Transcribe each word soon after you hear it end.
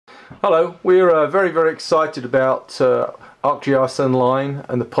Hello, we're very excited about ArcGIS Online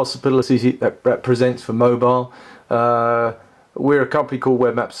and the possibilities that presents for mobile. We're a company called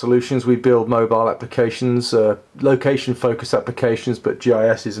Web Map Solutions. We build mobile applications, location focused applications, but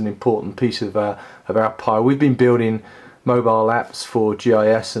GIS is an important piece of our pie. We've been building mobile apps for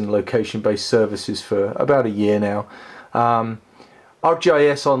GIS and location based services for about a year now.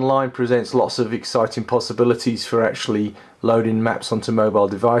 ArcGIS Online presents lots of exciting possibilities for actually loading maps onto mobile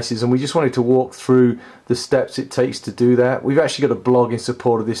devices, and we just wanted to walk through the steps it takes to do that. We've actually got a blog in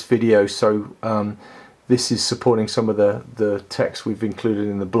support of this video, so this is supporting some of the text we've included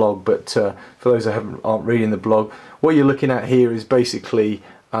in the blog, but for those that aren't reading the blog, what you're looking at here is basically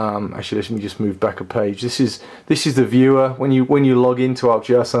actually, let me just move back a page. This is the viewer. When you log into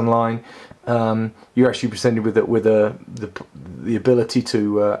ArcGIS Online, you're actually presented with the ability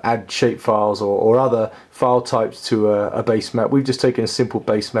to add shapefiles or other file types to a base map. We've just taken a simple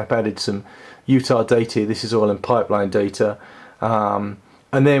base map, added some Utah data. This is all in pipeline data, and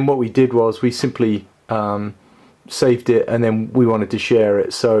then what we did was we simply saved it, and then we wanted to share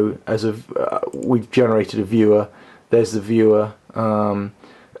it. So we've generated a viewer. There's the viewer.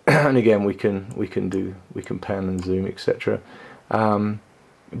 And again, we can pan and zoom, etc.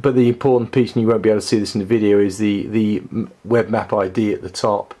 But the important piece, and you won't be able to see this in the video, is the web map ID at the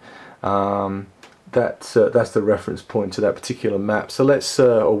top. That's the reference point to that particular map. So let's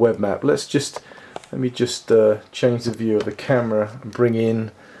or web map. Let me just change the view of the camera and bring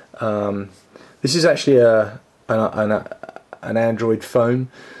in. This is actually an Android phone.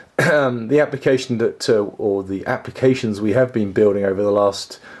 The application or the applications we have been building over the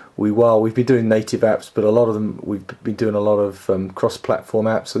last while, we've been doing native apps, but a lot of them we've been doing a lot of cross-platform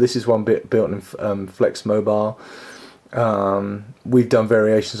apps. So this is one bit built in Flex Mobile. We've done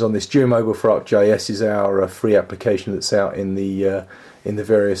variations on this. GeoMobile for ArcGIS is our free application that's out in the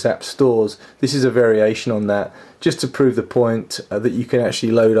various app stores. This is a variation on that, just to prove the point that you can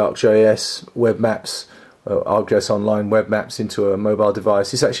actually load ArcGIS web maps. ArcGIS Online web maps into a mobile device.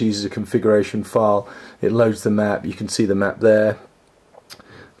 This actually uses a configuration file. It loads the map. You can see the map there.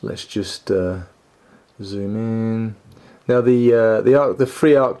 Let's just zoom in. Now the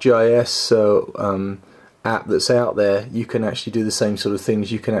free ArcGIS app that's out there, you can actually do the same sort of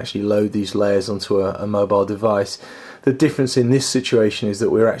things. You can actually load these layers onto a mobile device. The difference in this situation is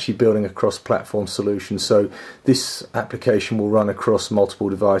that we're actually building a cross-platform solution. So this application will run across multiple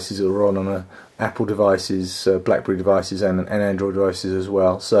devices. It will run on Apple devices, BlackBerry devices, and Android devices as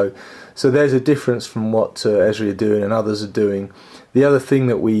well. So there's a difference from what Esri are doing and others are doing. The other thing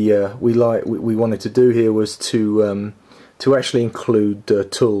that we wanted to do here was to actually include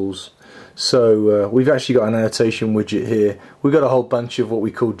tools. So we've actually got an annotation widget here. We've got a whole bunch of what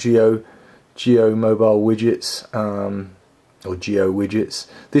we call Geo mobile widgets, or Geo widgets.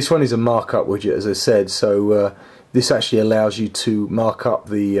 This one is a markup widget, as I said. So this actually allows you to mark up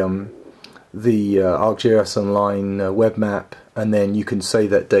the ArcGIS Online web map, and then you can save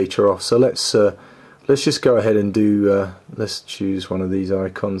that data off. So let's just go ahead and do. Let's choose one of these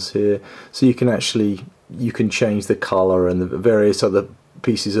icons here. So you can change the color and the various other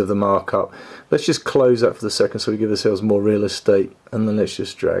pieces of the markup. Let's just close that for the second so we give ourselves more real estate, and then let's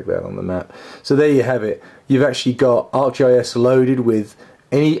just drag that on the map. So there you have it. You've actually got ArcGIS loaded with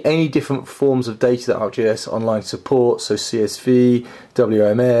any different forms of data that ArcGIS Online supports, so CSV,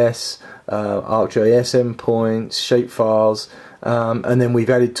 WMS, ArcGIS endpoints, shapefiles, and then we've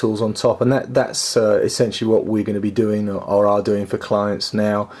added tools on top, and that's essentially what we're going to be doing or are doing for clients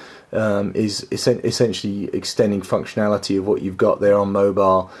now. Is essentially extending functionality of what you've got there on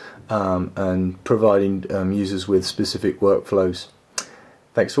mobile, and providing users with specific workflows.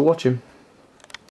 Thanks for watching.